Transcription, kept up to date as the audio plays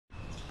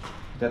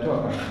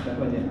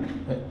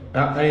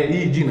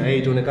Hii jina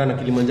itaonekana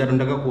Kilimanjaro,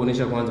 nataka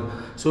kuonesha kwanza.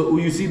 So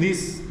you see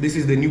this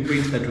is the new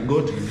paint that we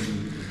got.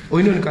 Oh,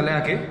 ino ni kala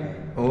yake?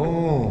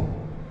 Oh.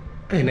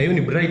 Na hiyo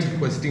ni bright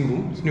kwa sitting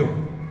room, sio?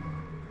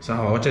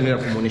 Sawa, wacha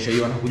nenda kumuonesha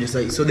hiyo anakuja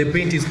sasa. So the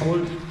paint is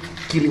called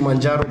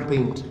Kilimanjaro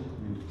paint.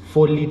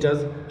 4 liters.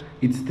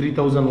 It's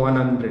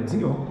 3,100,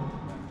 sio?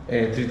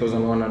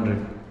 3,100.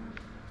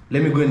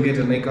 Let me go and get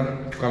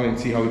AANIQA to come and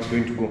see how it's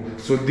going to go.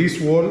 So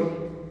this wall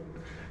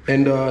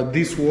and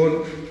this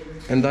wall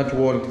and that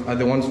wall are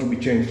the ones to be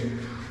changed.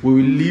 We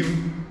will leave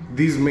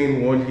this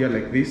main wall here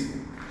like this,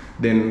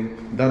 then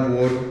that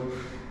wall,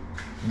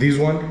 this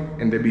one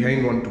and the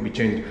behind one to be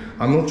changed.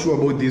 I'm not sure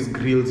about these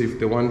grills, if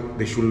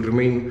they should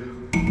remain,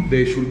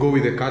 they should go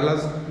with the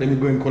colors. Let me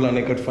go and call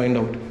AANIQA to find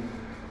out.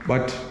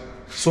 But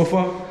so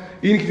far,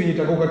 hii ni kitu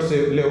nitaka tuse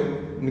leo,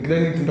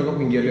 nikidhani tunataka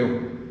kuingia leo.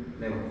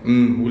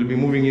 We'll be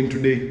moving in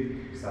today.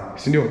 Sawa.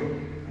 Si ndio?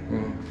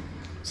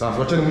 Sawa,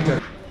 wacha nimwite.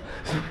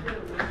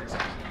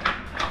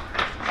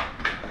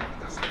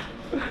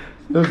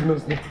 No.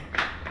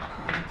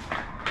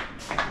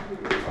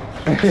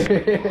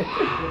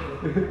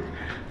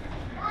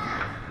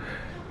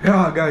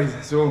 Yeah, guys,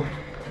 so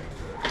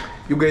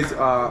you guys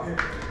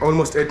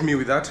almost ate me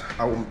with that.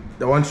 I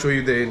want to show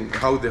you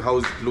how the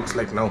house looks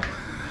like now.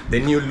 The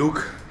new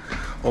look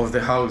of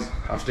the house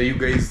after you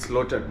guys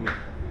slaughtered me.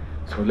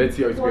 So let's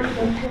see how it's going to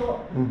go.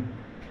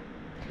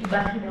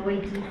 Back in the way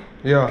too.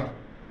 Yeah.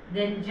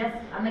 Then just,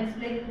 I'm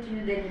explaining to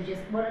you, then you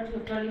just bought it,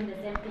 you're telling the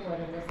same thing or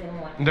in the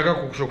same one. Ndaka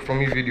kukushow from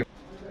this video.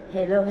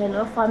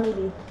 Hello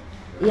family.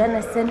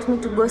 Yana sent me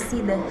to go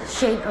see the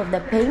shade of the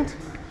paint.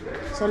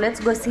 So let's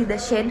go see the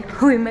shade.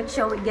 We make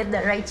sure we get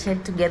the right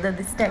shade together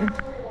this time.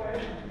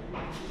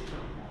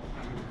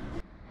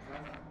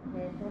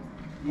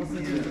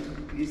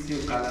 This your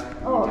color.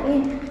 Oh,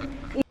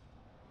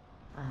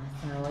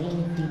 sawa, hii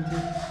ni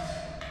fiti.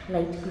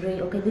 Light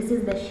gray. Okay, this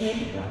is the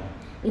shade.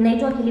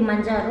 Inaitwa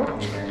Kilimanjaro.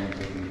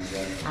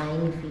 Hii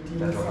ni fiti.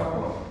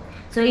 Sawa.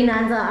 So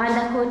inaanza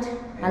undercoat,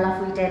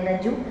 alafu itaenda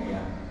juu.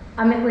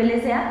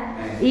 Amekuelezea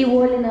hii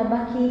wall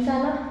inabaki hii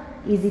color,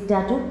 hizi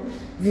tatu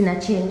zina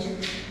change.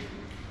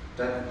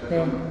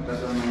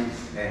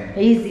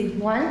 Hizi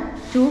 1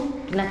 2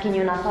 na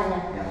kenye unafanya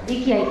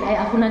hiki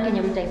hakuna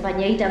kenye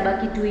mtaifanya,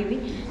 itabaki tu hivi,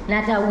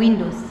 na hata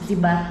windows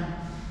zibaki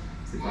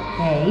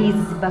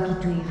hizi zibaki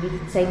tu hivi.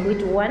 Side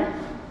with 1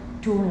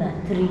 2 na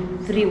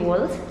 3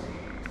 walls.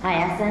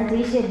 Haya, asante.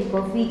 Hii shade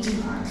iko fiti,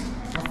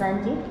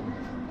 asante.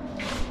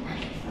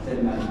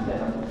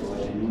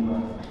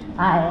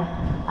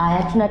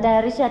 Haya,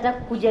 tunatayarisha hata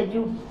kukuja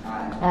juu.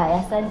 Haya,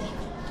 asante.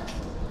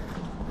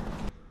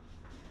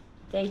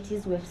 There it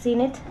is, we've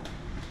seen it.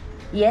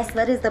 Yes,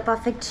 that is the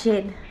perfect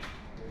shade.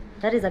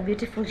 That is a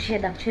beautiful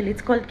shade actually.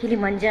 It's called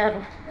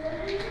Kilimanjaro.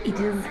 It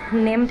is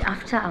named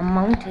after a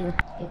mountain.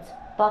 It's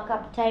pack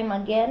up time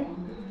again.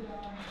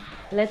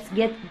 Let's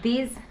get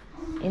these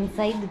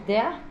inside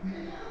there.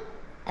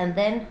 And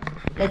then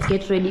let's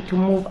get ready to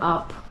move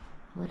up.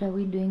 What are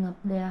we doing up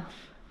there?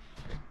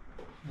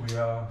 We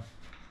are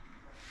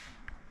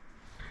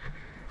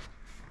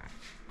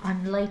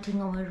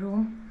unlighting our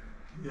room.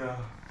 Yeah.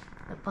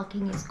 The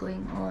packing is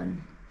going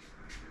on.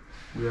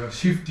 We are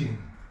shifting.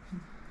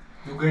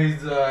 You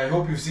guys, I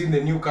hope you've seen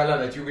the new color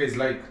that you guys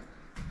like.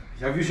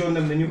 Have you shown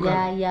them the new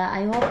color? Yeah,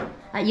 I hope.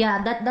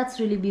 Yeah, that's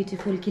really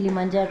beautiful,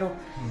 Kilimanjaro.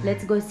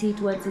 Let's go see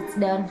it once it's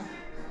done.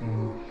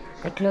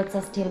 The clothes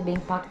are still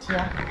being packed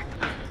here.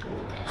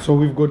 So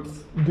we've got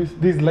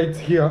these lights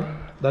here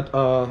that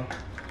are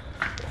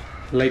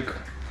like,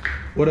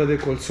 what are they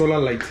called? Solar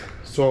lights.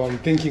 So I'm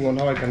thinking on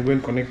how I can go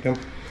and connect them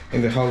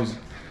in the house.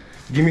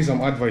 Give me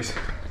some advice.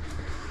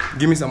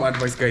 Give me some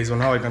advice, guys,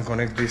 on how I can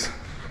connect this.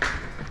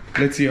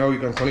 Let's see how we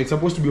can connect. It's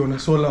supposed to be on a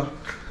solar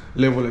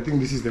level. I think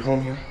this is the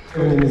home here.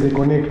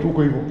 Connect.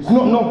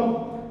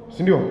 No.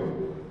 Sindio.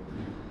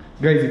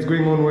 Guys, it's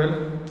going on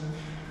well.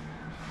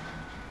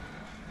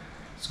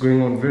 It's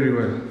going on very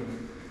well.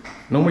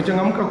 Na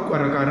umechangamka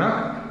haraka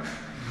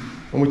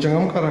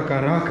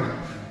haraka.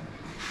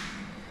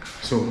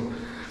 So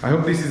I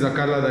hope this is a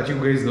color that you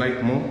guys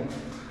like more.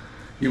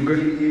 You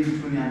guys.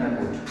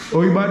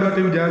 Oh, you bado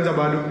hata hujaanza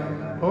bado.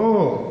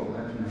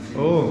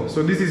 Oh,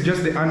 so this is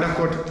just the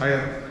undercoat.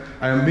 I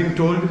am being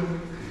told.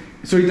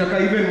 So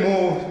itaka even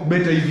more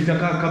better if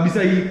itaka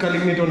kabisa hii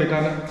color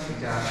inaonekana.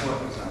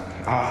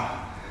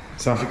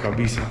 Safi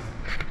kabisa.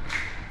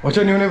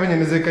 Wacha nione venye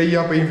naweza hii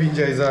hapa hivi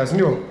nje za,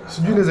 sio?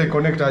 Sijui naweza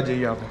connect aje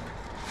hii hapa.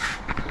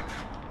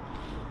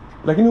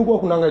 Lakini huko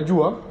kunanga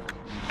jua.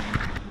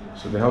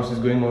 So the house is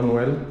going on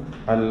well.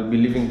 I'll be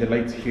leaving the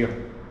lights here.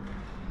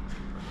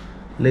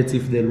 Let's see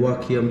if they'll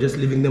work here. I'm just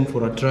leaving them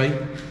for a try.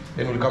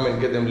 Then we'll come and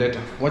get them later.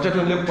 Wacha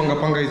tuendelee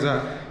kupanga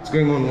hiza. It's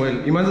going on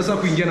well. Imeanza sasa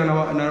kuingia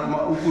na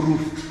huku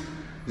roof.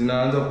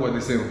 Zinaanza kuwa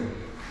the same.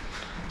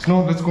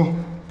 So let's go.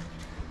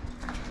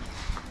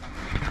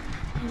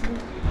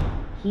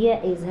 Here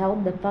is how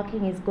the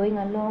parking is going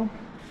along.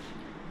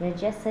 We're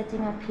just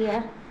setting up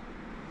here.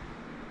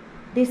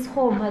 This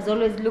home has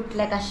always looked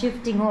like a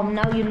shifting home.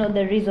 Now you know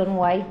the reason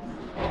why.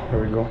 Here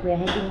we go. We are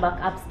heading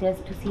back upstairs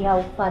to see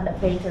how far the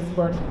paint has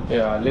gone.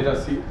 Yeah, let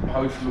us see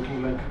how it's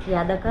looking like.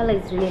 Yeah, the color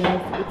is really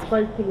nice. It's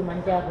called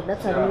Kilimanjaro.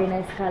 That's a really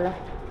nice color.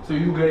 So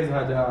you guys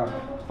had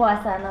Poa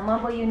sana,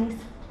 mambo Eunice.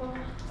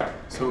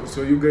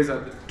 so you guys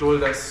had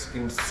told us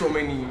in so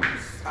many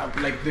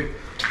like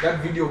that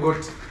video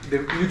got the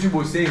YouTube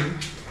was saying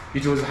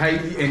it was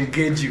highly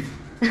engaging.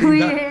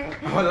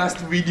 Our last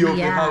video of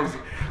the house,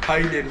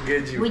 highly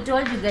engaging. We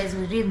told you guys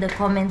we read the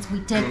comments,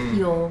 we take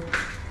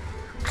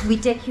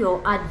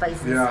your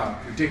advice. Yeah,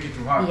 we take it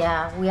to heart.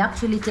 Yeah, we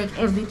actually take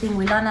everything.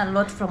 We learn a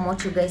lot from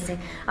what you guys say.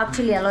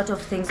 Actually, a lot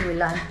of things we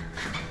learn.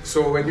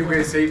 So when you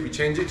guys say we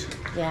change it,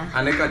 yeah.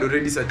 AANIQA had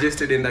already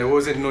suggested and I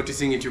wasn't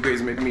noticing it. You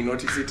guys made me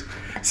notice it,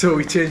 so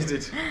we changed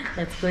it.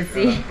 Let's go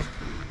see.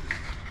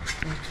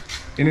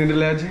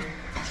 Inaendeleaje?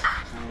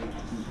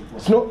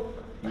 Snow?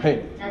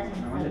 Hey.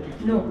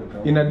 No.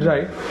 Ina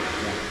dry?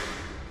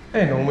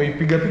 Eh, na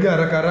umeipiga piga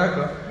haraka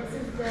haraka.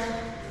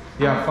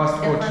 Yeah, first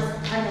coat.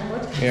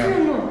 Yeah.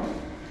 No.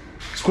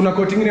 Kuna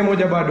coat ingine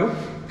moja bado?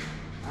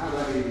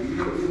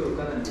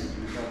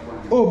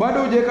 Oh,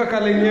 bado hujaweka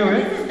kala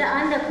yenyewe? This is the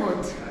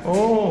undercoat.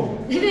 Oh.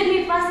 Even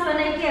me first when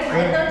I came,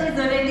 I thought he's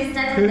already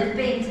started the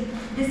paint.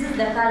 This is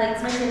the color,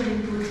 it's not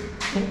even good.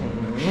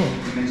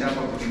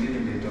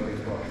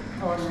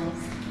 Oh,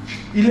 nice.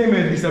 Ile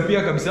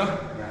imedisappear kabisa?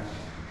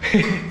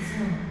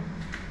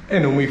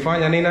 Na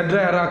umeifanya na ina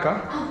dry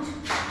haraka?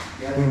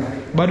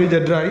 Bado ija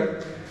dry?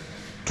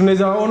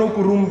 Tunaweza ona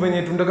huku room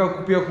venye tunataka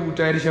kupia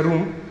kutayarisha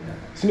room.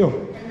 Si ndio?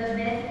 And the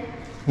bed?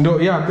 No,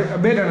 yeah,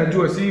 bed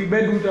anajua. Si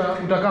bed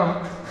utakam?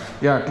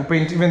 Yeah, to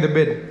paint even the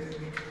bed.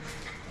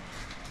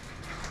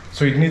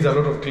 So it needs a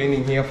lot of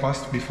cleaning here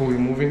first before we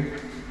move in.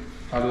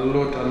 A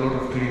lot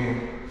of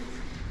cleaning.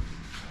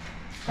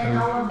 And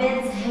our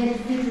bed's head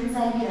fits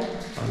inside here.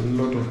 A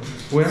lot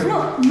of. Where?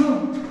 No.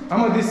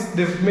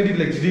 They've made it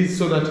like this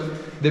so that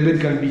the bed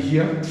can be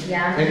here.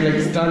 Yeah. And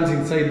like stands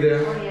inside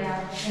there. Oh yeah.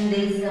 And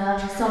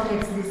there's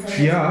sockets this side.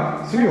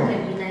 Yeah, senior.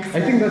 Nice.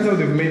 I think that's how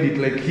they've made it.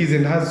 Like his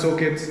and has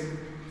sockets.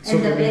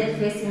 And the bed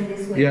facing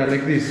this way. Yeah,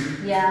 like this.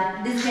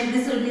 Yeah,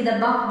 this will be the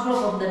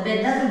backdrop of the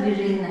bed. That will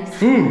be really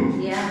nice.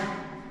 Yeah.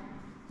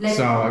 Like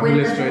So, when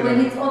let's try when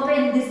that. it's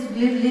open, this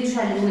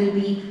literally will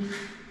be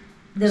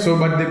the. So,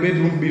 but the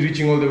bed won't be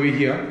reaching all the way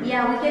here.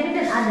 Yeah, we can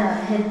even add a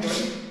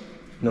headboard.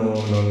 No.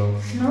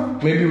 No.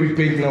 Maybe we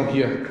paint now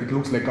here. It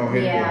looks like our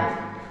headboard.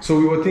 Yeah. So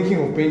we were thinking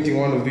of painting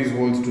one of these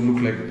walls to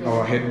look like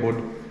our headboard.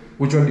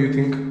 Which one do you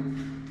think?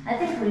 I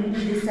think we'll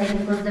do this side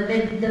because the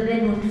bed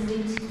won't fit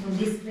in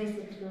this space.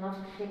 It will not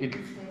fit this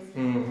space,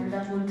 and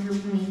that won't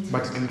look neat.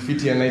 But it will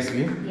fit here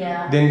nicely.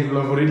 Yeah. Then you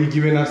will have already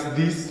given us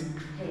this.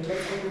 Hey,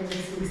 let's open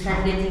this. We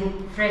start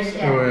getting fresh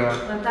air. Oh,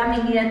 yeah. We're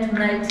coming here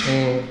tonight.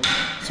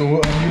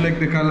 So do you like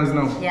the colors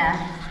now? Yeah.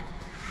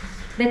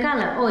 The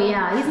color. Oh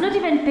yeah. He's not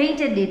even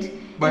painted it.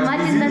 But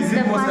Imagine is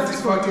it more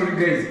first satisfactory,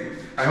 guys?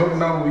 I hope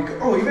now we can.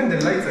 Oh, even the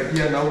lights are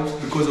here now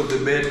because of the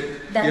bed.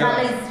 The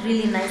color is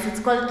really nice. It's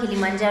called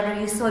Kilimanjaro.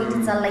 You saw it.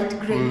 It's a light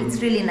gray. It's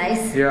really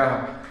nice.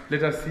 Yeah.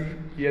 Let us see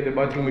here the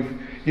bathroom.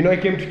 If I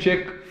came to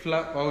check. I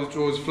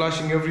was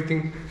flashing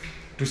everything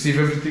to see if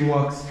everything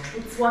works.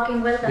 It's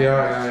working well.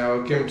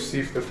 Yeah. I came to see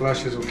if the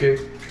flash is okay.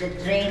 The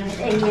drain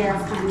area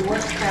has to be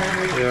washed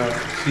thoroughly. Yeah.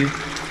 See.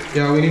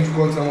 Yeah, we need to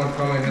call someone to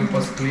come and help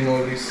us clean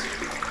all this.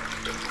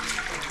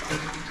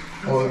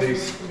 All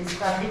this.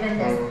 Even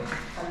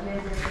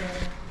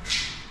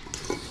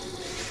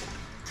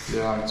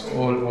Yeah, it's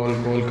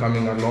all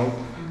coming along.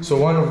 So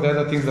one of the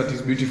other things that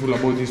is beautiful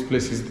about this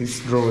place is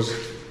these drawers.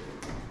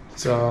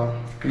 So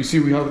you see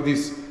we have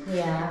this.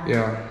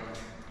 Yeah.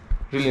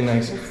 Really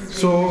nice.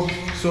 So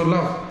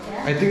love.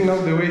 Yeah? I think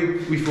now the way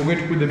if we're going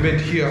to put the bed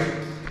here,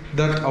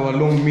 that our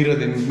long mirror,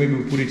 then maybe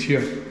we put it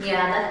here.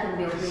 Yeah, that can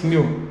be okay.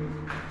 New.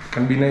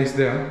 Can be nice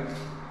there.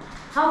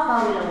 How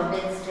far will our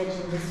bed stretch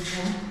in this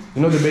room?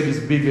 You know the bed is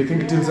big. I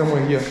think till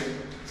somewhere here.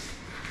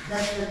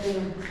 That's the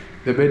thing.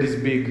 The bed is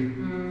big.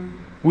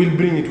 We'll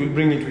bring it,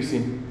 we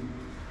see.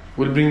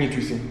 We'll bring it,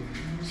 we see.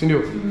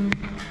 Sindio?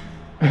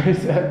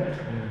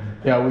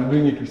 Yeah, we'll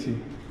bring it, we see.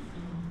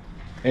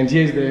 And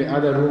here's the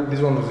other room. This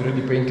one was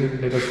already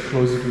painted. Let us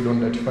close it, we don't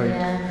dirtify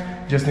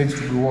it. Just needs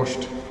to be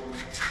washed.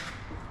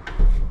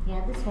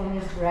 Yeah, this one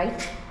is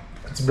bright.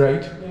 It's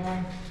bright?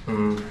 Yeah.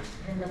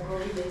 And the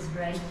corridor is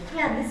bright.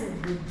 Yeah, this is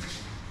good.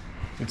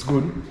 It's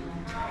good?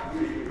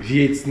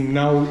 Yeah, it's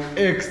now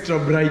extra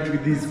bright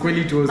with this.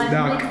 Quality it was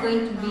dark. It's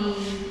going to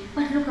be...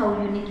 But look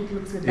how unique it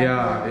looks with that.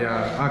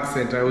 Yeah,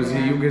 accent.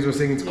 You guys were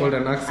saying it's called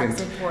an accent.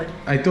 Accent wall.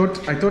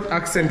 I thought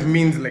accent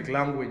means like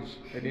language.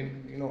 I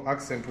didn't,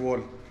 accent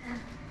wall.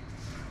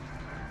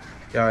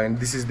 Yeah, and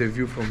this is the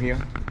view from here.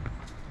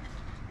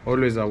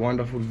 Always a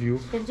wonderful view.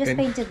 They've just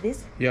painted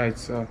this? Yeah,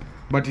 it's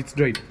but it's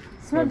dried.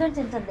 No, don't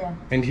enter there.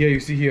 And here you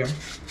see here.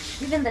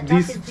 Even the top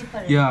is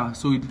different. Yeah,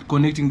 so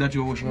connecting that to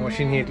your washing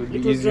machine here, it will be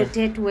easier. It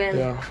will rotate well.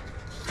 Yeah.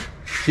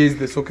 Here's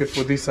the socket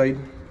for this side.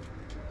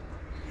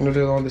 You know,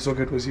 the one the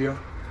socket was here.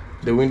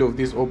 The window of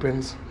this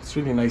opens. It's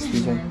really nice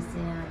vision. Nice,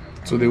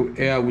 yeah. So the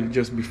air will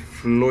just be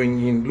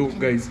flowing in. Look,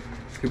 guys,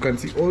 you can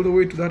see all the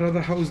way to that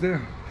other house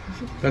there.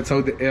 That's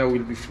how the air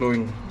will be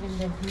flowing. Even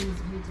the view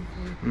is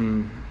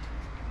beautiful.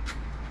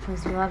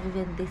 Because you have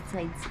even this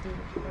side still.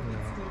 It's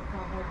still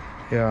covered.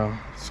 Yeah,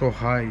 so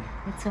high.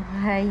 It's so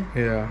high.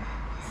 Yeah.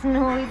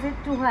 Snow, is it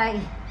too high?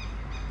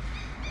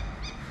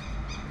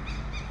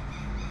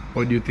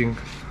 What do you think?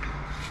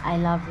 I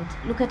love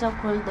it. Look at how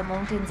cold the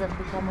mountains have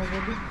become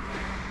already.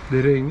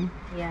 The rain?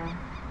 Yeah,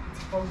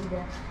 it's foggy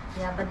there.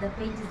 Yeah, but the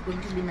paint is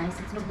going to be nice.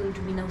 It's not going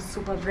to be now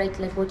super bright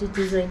like what it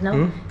is right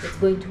now. It's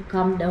going to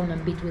calm down a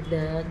bit with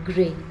the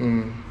grey.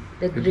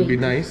 The It grey. will be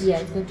nice. Yeah,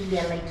 it's going to be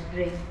a light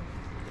grey.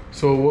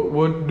 So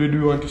what did we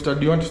want to start?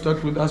 Do you want to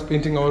start with us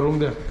painting our room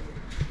there?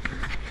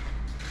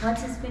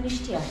 Once it's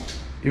finished here.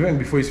 Even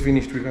before it's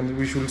finished,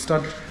 we should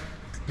start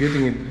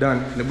getting it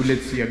done.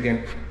 Let's see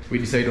again. We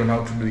decide on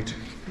how to do it.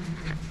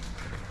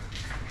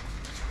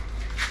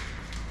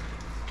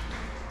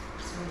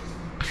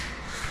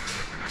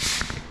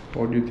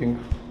 What do you think?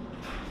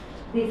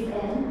 This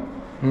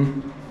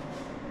end.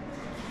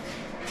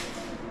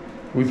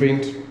 We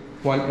paint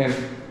one end.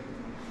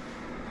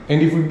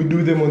 And if we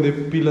do them on the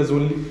pillars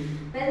only?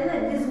 By the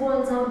way, these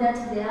walls out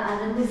that they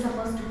are we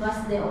supposed to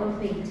pass their own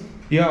paint?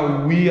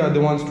 Yeah, we are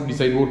the ones to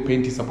decide what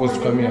paint is supposed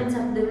to come here.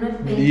 They're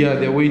not painting. Yeah,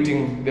 they're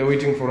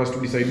waiting for us to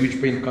decide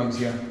which paint comes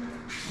here.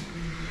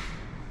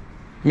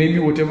 Maybe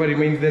whatever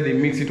remains there, they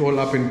mix it all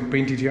up and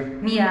paint it here.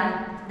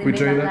 Yeah, they We make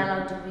try a that?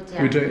 colour out of it,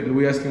 yeah.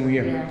 We ask him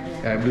here.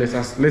 Yeah. Bless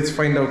us. Let's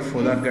find out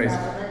for that, guys.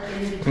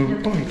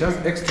 Oh, Oh, it has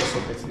extra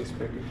sockets, this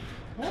baby.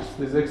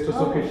 There's extra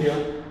socket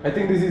here. I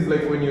think this is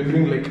like when you're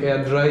doing like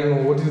air drying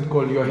or what is it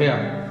called, your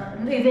hair.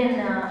 Even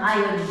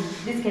iron.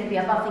 This can be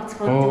a perfect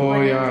spot Oh, to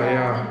connect,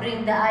 yeah.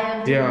 bring the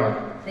iron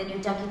to then you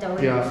chuck it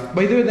away. Yeah.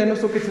 By the way, there are no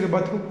sockets in the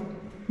bathroom.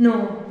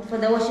 No, for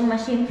the washing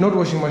machine. Not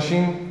washing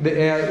machine. The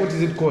air. What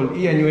is it called?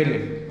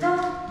 Ianyuele.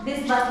 No,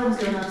 these bathrooms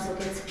don't have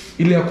sockets.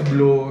 Ile ya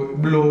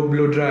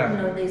blow dryer.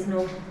 No, there's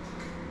no.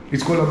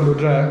 It's called a blow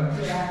dryer.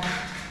 Yeah.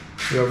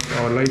 We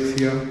have our lights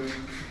here.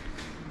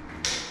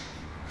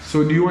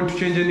 So do you want to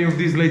change any of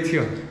these lights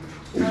here?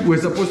 I'm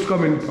supposed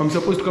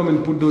to come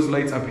and put those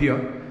lights up here.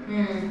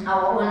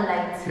 Our own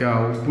lights.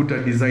 Yeah, we'll put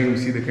a design, we'll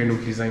see the kind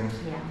of design.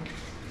 Yeah.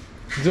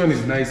 This one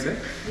is nice, eh?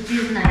 It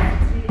is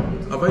nice. It's really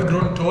beautiful. Have I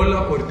grown taller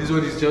or this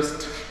one is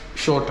just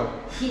shorter?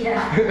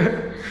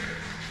 Yeah.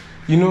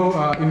 You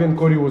know, even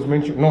Corey was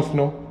mentioning,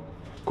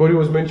 Corey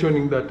was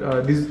mentioning that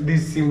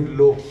this seemed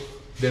low,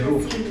 the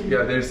roof. Ceiling.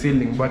 Yeah, they're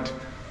ceiling. But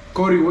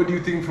Corey, what do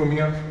you think from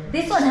here?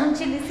 This one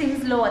actually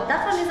seems lower.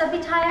 That one is a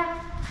bit higher.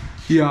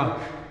 Yeah,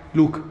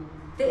 look.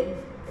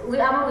 We've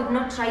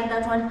not tried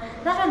that one.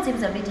 That one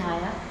seems a bit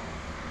higher.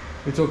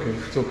 It's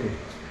okay.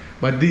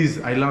 But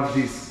these, I love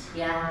this.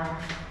 Yeah.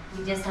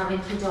 We just haven't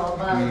put our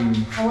bulb.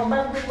 Our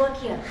bulb will work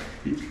here.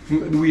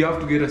 We have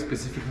to get a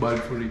specific bulb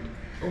for it.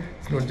 Oh.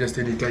 It's not just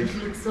any type. It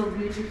looks so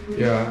beautiful.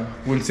 Yeah,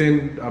 we'll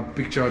send a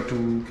picture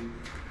to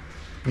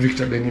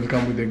Victor, then he'll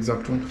come with the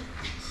exact one.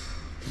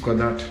 Look at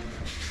that.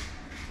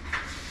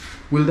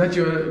 Will that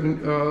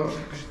your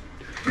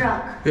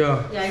Truck.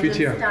 fit it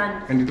here? will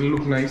stand. And it'll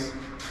look nice.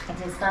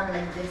 It will stand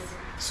like this.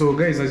 So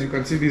guys, as you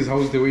can see, this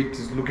house, the way it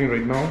is looking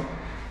right now,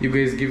 you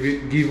guys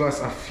give us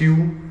a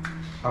few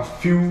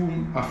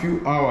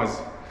hours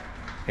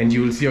and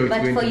you will see how it's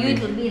But going for to you be.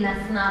 it will be in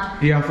a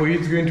snap. Yeah, for you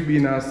it's going to be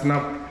in a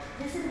snap.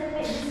 This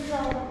is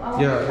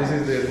our Yeah, this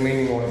is the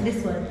remaining one.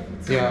 This one.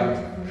 It's so Yeah.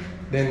 beautiful.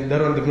 Then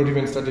that one they've not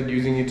even started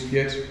using it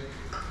yet.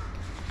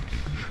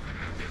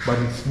 But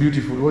it's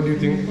beautiful. What do you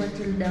think? What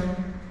till down?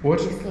 What?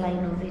 This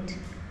line of it.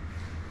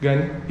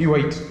 Gun?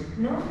 E-white?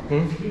 No?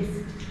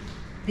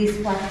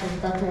 This part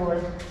of that wall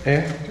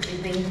Eh? to be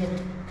painted.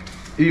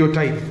 Hiyo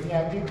tile.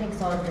 Yeah, do you think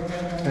so?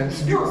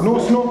 No,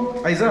 snow.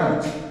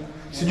 Isaiah.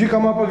 Sijui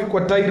kama hapa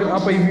kwa tile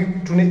hapa hivi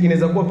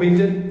inaweza kuwa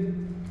painted.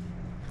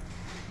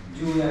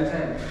 Juu ya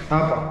tile.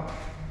 Hapa.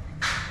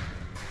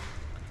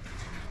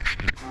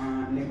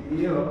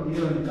 Hiyo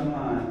ni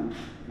kama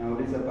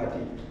nauliza pati.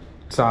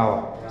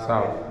 Sawa.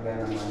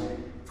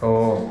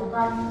 Oh.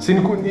 Si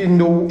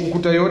ndo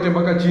ukuta yote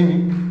mpaka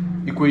chini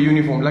ikuwe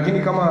uniform, lakini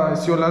kama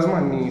sio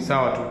lazima ni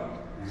sawa tu.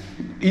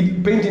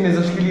 Paint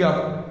inaweza shikilia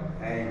hapo.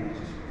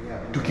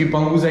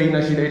 Tukipanguza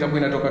ina shida, itakuwa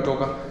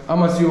inatoka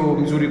ama sio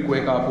mzuri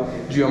kuweka hapo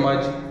juu ya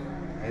maji.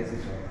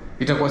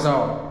 Itakuwa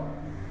sawa.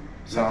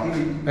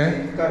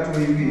 Katu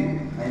hivi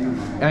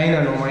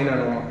haina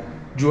noma.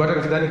 Juu hata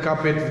kidhani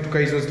carpet vitu kama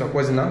hizo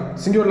zitakuwa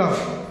si ndio love?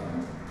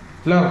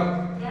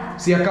 Yeah.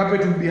 See, a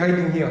carpet will be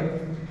hiding here.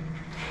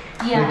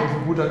 Yeah. Like if you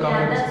put a carpet.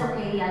 Yeah, that's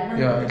okay. Yeah.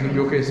 Yeah, it will be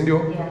okay, si ndio?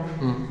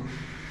 Yeah.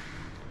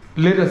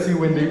 Let us see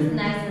when It's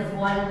nice as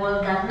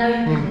wall that now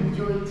you can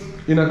enjoy it.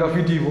 Inakaa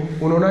fiti hivyo.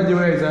 Unaonaje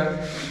wewe Isaiah?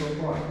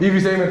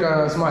 Hivi sasa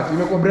imekaa smart,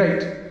 imekuwa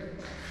bright.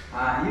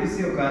 hiyo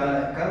sio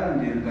color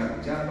ndio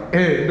nitakuchapa.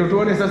 Ndio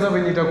tuone sasa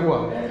venye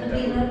itakuwa.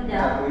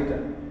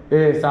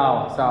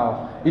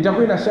 Sawa.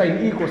 Itakuwa ina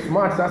shine, iko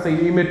smart sasa,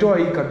 imetoa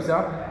hii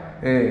kabisa.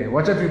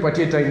 Wacha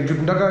tuipatie time. Juu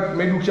tunataka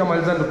maybe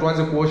ukishamaliza ndo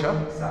tuanze kuosha.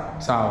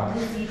 Sawa. Have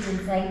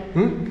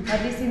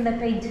you seen the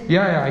paint?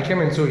 Yeah, I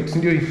came and saw it.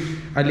 Ndio hii.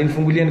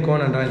 Alinifungulia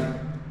nikaona ndani.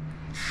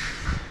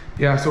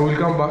 Yeah, so we'll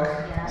come back.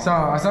 Yeah.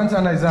 Sawa, asante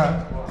sana Isaiah.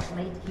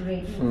 Like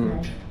great. It's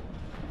nice.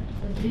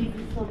 The breeze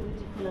is so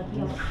beautiful up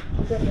here.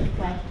 Look at the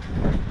sky.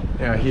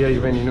 Yeah, here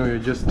even you're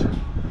just. By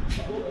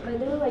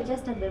the way, we're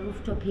just at the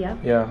rooftop here.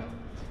 Yeah.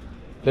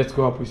 Let's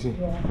go up. We see.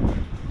 Yeah.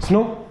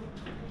 Snow.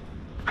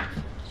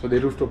 So the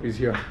rooftop is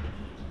here.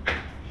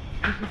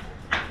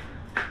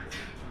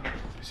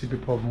 You see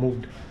people have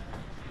moved.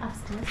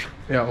 Upstairs.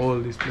 Yeah, all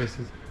these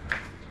places.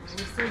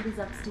 We saw these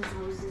upstairs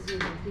houses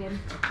in again.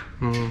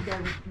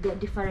 Mm. They're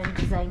different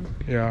design.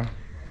 Yeah.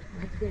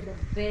 But they're the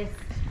best.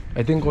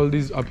 I think all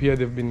these up here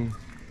they've been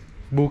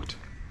booked.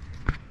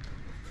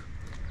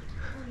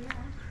 Oh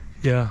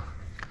yeah. Yeah.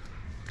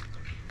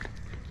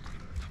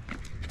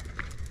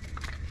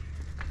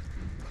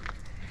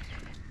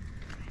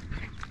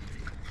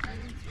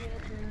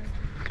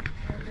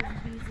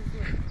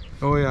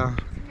 Oh yeah.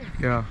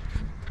 Yeah.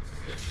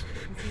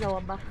 This is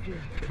our back view.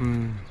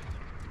 Mm.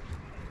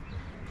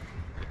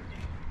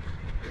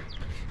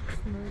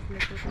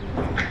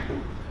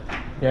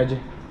 Yeah, Jay.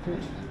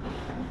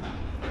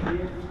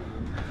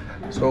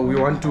 So we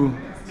want to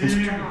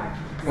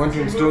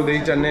install the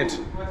internet.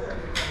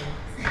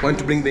 Want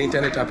to bring the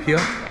internet up here.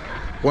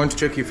 Want to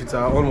check if it's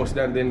almost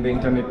done. Then the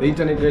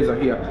internet guys are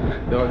here.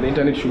 The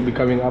internet should be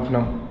coming up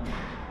now.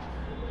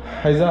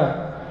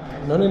 Haiza,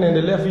 naona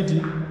inaendelea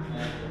fiti.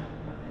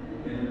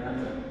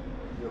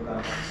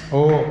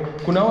 Oh,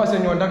 kuna wase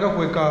wenye wanataka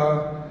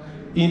kuweka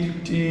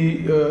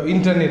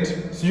internet.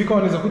 Sijui kama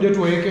wanaweza kuja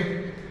tu waweke.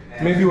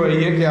 Maybe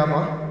waiweke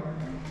hapa.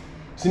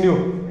 Si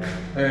ndio?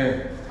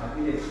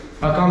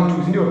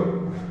 Account, si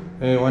ndio?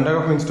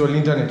 Wanataka kuinstall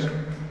internet.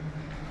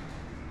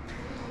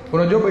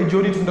 Unajua by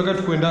jioni tunataka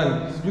tukue ndani.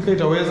 Sijui kama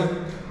itaweza.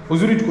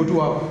 Uzuri tuko tu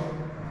hapa.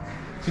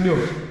 Si ndio?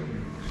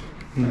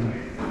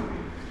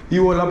 Hii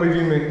wall hapa hivi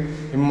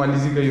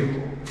imemalizika hiyo.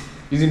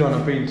 Hizi ndo wana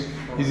paint.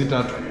 Hizi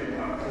tatu.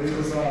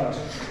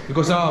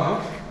 Iko sawa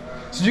hapo?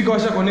 Sijui kama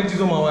washa connect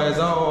hizo mawaya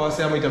zao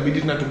wase ama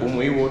itabidi tena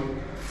tubomoe hii wall.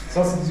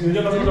 Sasa sijui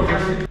kama tunataka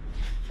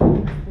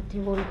The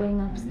table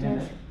going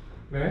upstairs.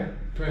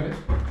 Twende.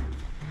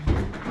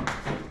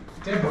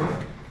 Table.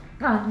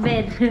 Ah,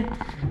 bed.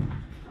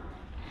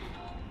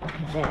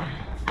 Okay, there.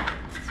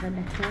 So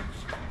that's it.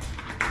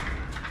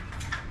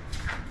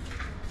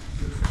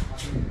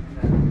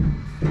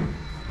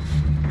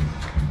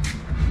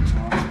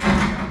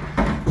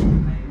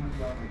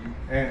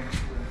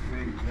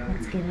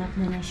 Let's get up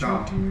when I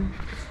show to you.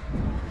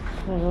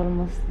 We're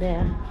almost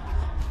there.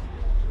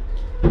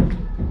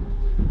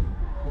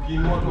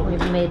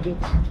 We've made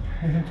it.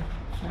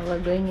 Now we're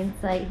going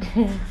inside.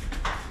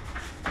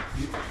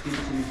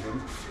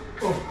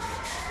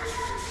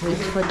 Wait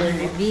for the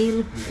reveal.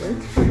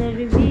 Wait for the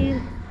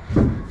reveal.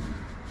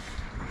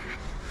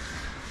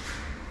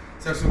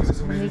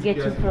 Let me get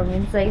you from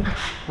inside.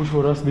 Push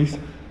for us this.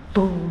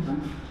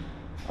 Boom.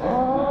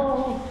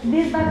 Oh,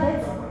 these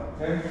buckets.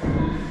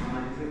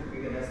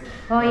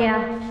 Oh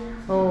yeah.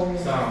 Oh,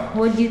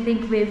 what do you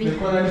think, baby?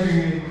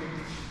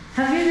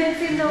 Have you even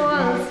seen the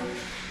walls?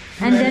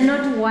 And they're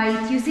not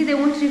white. You see, they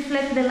won't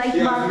reflect the light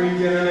bulb.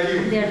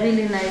 They're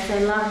really nice. I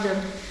love them.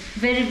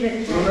 Very, very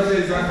nice.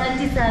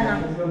 Asante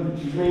sana.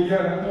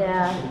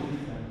 Yeah.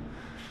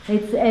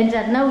 It's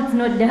entered. Now it's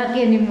not dark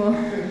anymore.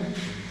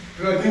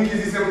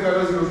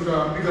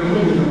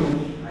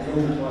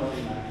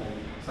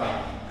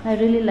 I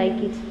really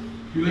like it.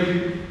 You like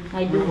it?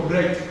 I do.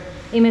 Bright.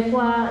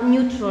 Imekuwa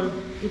neutral.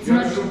 It's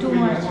not too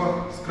much.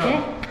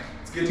 Eh?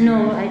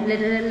 No,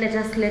 let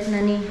us let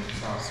Nani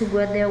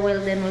Sugua there. Well,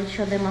 then we'll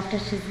show them after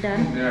she's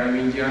done. Yeah, I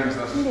mean, yeah,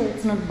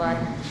 It's not bad.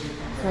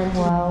 So,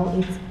 wow,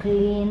 it's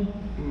clean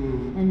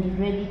and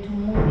ready to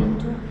move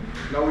into.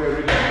 Now we are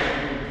ready.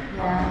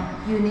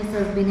 Yeah, Eunice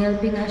has been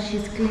helping us.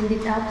 She's cleaned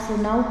it up. So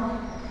now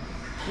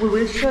we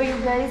will show you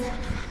guys.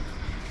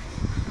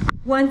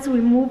 Once we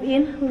move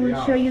in, we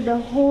will show you the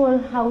whole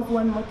house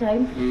one more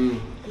time.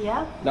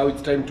 Yeah. Now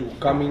it's time to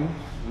come in.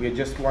 We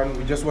just want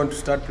to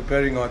start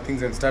preparing our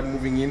things and start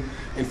moving in.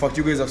 In fact,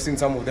 you guys have seen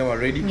some of them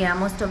already. Yeah,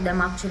 most of them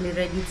actually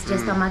ready. It's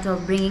just a matter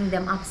of bringing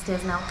them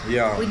upstairs now.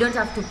 Yeah. We don't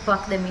have to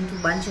pack them into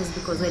bunches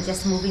because we're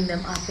just moving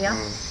them up here.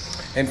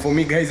 And for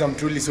me, guys, I'm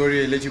truly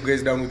sorry I let you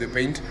guys down with the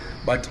paint,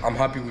 but I'm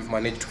happy we've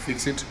managed to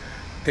fix it.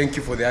 Thank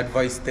you for the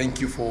advice. Thank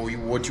you for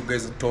what you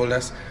guys told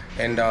us,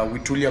 and we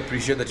truly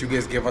appreciate that you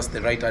guys gave us the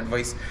right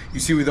advice.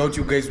 You see, without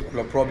you guys, we could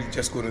have probably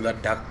just gone with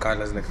that dark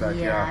colors like that.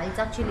 Yeah, it's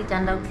actually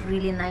turned out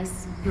really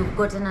nice. You've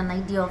gotten an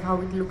idea of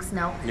how it looks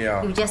now.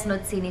 Yeah. You've just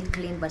not seen it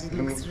clean, but it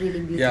looks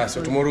really beautiful. Yeah,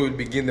 so tomorrow we'll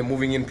begin the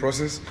moving in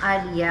process.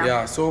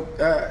 Yeah, so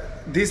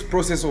this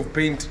process of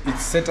paint, it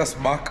set us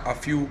back a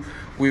few.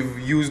 We've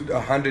used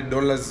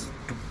 $100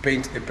 to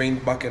paint the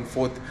paint back and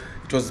forth.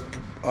 It was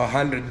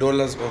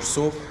 $100 or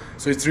so.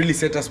 So it's really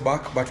set us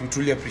back, but we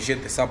truly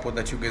appreciate the support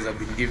that you guys have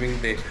been giving.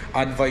 The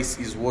advice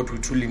is what we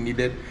truly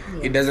needed.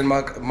 Yes. It doesn't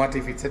matter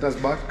if it set us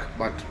back,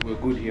 but we're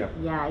good here.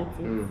 Yeah,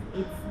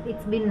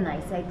 it's been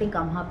nice. I think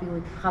I'm happy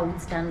with how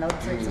it's turned out.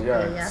 So it's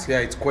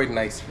okay. It's quite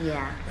nice.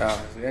 Yeah.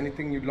 So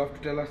anything you'd love to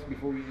tell us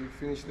before we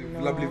finish the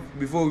lovely,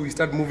 before we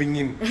start moving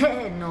in?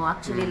 No,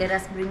 actually, let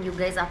us bring you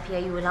guys up here.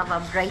 You will have a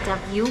brighter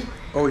view.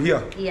 Oh,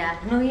 here? Yeah,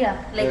 no, here.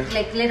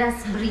 Like let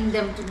us bring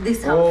them to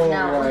this house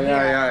now.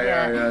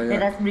 Yeah.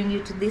 Let us bring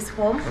you to this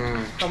home.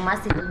 From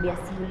us, it will be a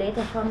see you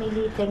later,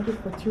 family. Thank you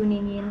for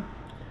tuning in.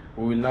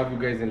 We will love you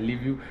guys and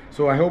leave you.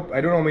 So I don't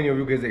know how many of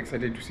you guys are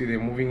excited to see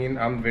them moving in.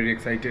 I'm very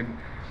excited.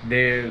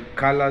 The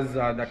colors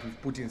that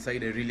we've put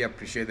inside, I really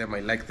appreciate them.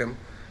 I like them.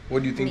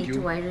 What do you think? Me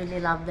too. I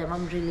really love them.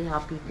 I'm really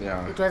happy.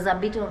 Yeah. It was a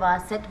bit of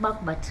a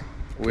setback, but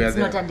it's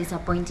not a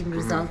disappointing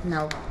result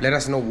now. Let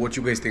us know what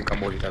you guys think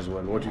about it as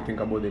well. What you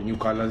think about the new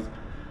colors.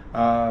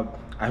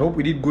 I hope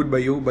we did good by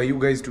you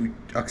guys to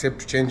accept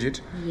to change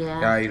it. Yeah,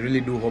 I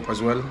really do hope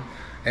as well.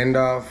 And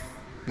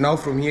now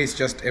from here, it's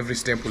just every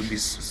step will be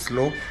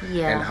slow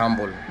and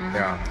humble.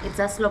 It's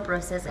a slow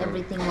process.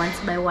 Everything once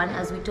by one.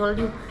 As we told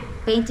you,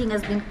 painting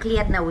has been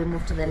cleared. Now we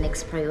move to the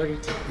next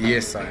priority.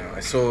 Yes,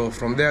 so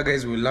from there,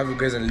 guys, we love you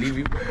guys and leave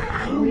you.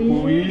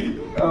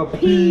 We are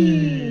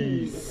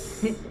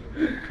peace.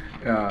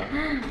 Yeah,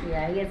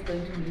 it's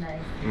going to be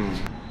nice.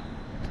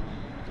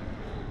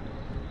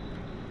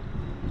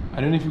 I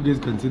don't know if you guys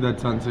can see that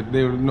sunset.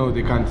 They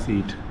can't see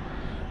it.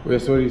 We're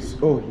sorry.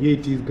 Oh, here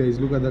it is, guys.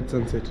 Look at that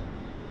sunset.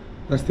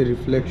 That's the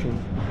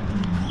reflection.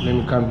 Let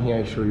me come here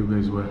and show you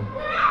guys well.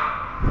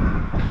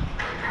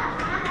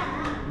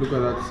 Look at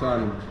that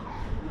sun.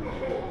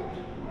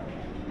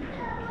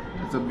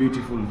 That's a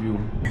beautiful view.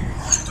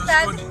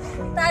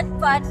 That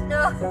part,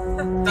 no.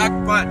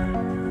 That part.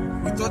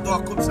 We thought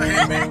our cops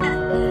ahead, man.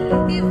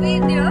 The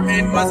video.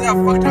 And Mazi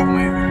have fucked up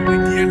my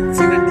DL,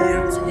 seen a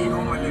DL, so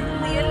normally.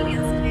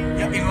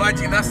 Yeah,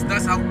 imagine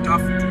that's how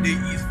tough today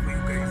is for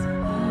you guys.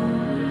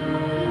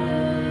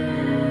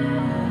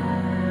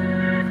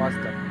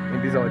 Faster. And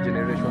this is our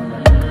generation.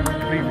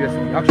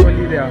 Previously,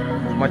 actually, their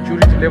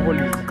maturity level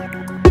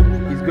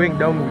is going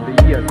down with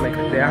the years. Like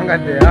the younger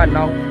they are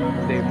now,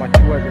 the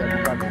mature they are.